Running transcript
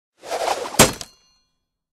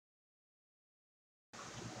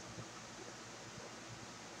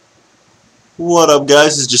What up,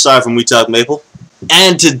 guys? This is Josiah from We Talk Maple,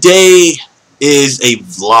 and today is a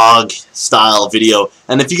vlog style video.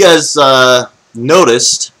 And if you guys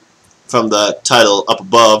noticed from the title up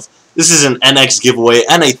above, this is an NX giveaway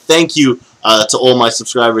and a thank you to all my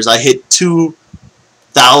subscribers. I hit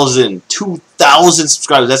 2,000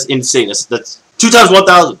 subscribers. That's insane. That's 2 times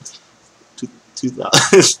 1,000.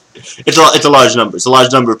 2,000. It's a large number. It's a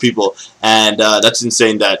large number of people, and that's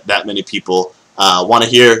insane that that many people want to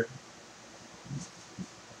hear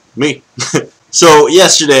me. So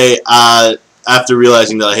yesterday, after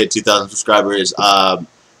realizing that I hit 2,000 subscribers, a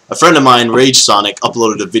friend of mine, RageSonic,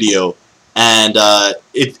 uploaded a video, and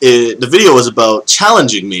the video was about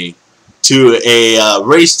challenging me to a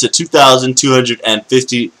race to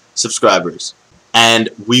 2,250 subscribers, and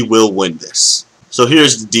we will win this. So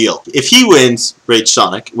here's the deal. If he wins,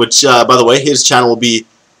 RageSonic, which by the way, his channel will be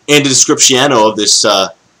in the description of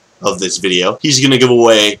this video, he's gonna give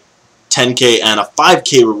away 10K and a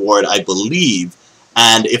 5K reward, I believe.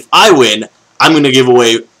 And if I win, I'm gonna give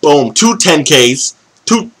away, boom, two 10Ks,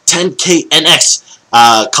 two 10K NX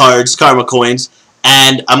cards, karma coins,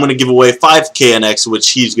 and I'm gonna give away 5K NX, which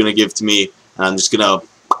he's gonna give to me, and I'm just gonna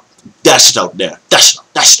dash it out there, dash it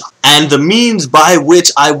out, dash it out. And the means by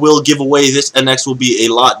which I will give away this NX will be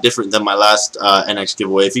a lot different than my last NX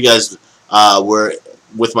giveaway. If you guys were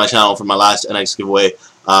with my channel for my last NX giveaway,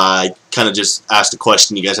 I kind of just asked a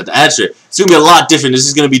question, you guys had to answer it. It's going to be a lot different. This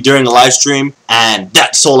is going to be during a live stream, and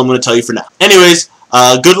that's all I'm going to tell you for now. Anyways,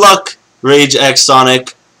 good luck,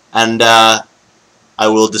 RageSonic, and I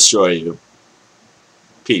will destroy you.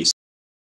 Peace.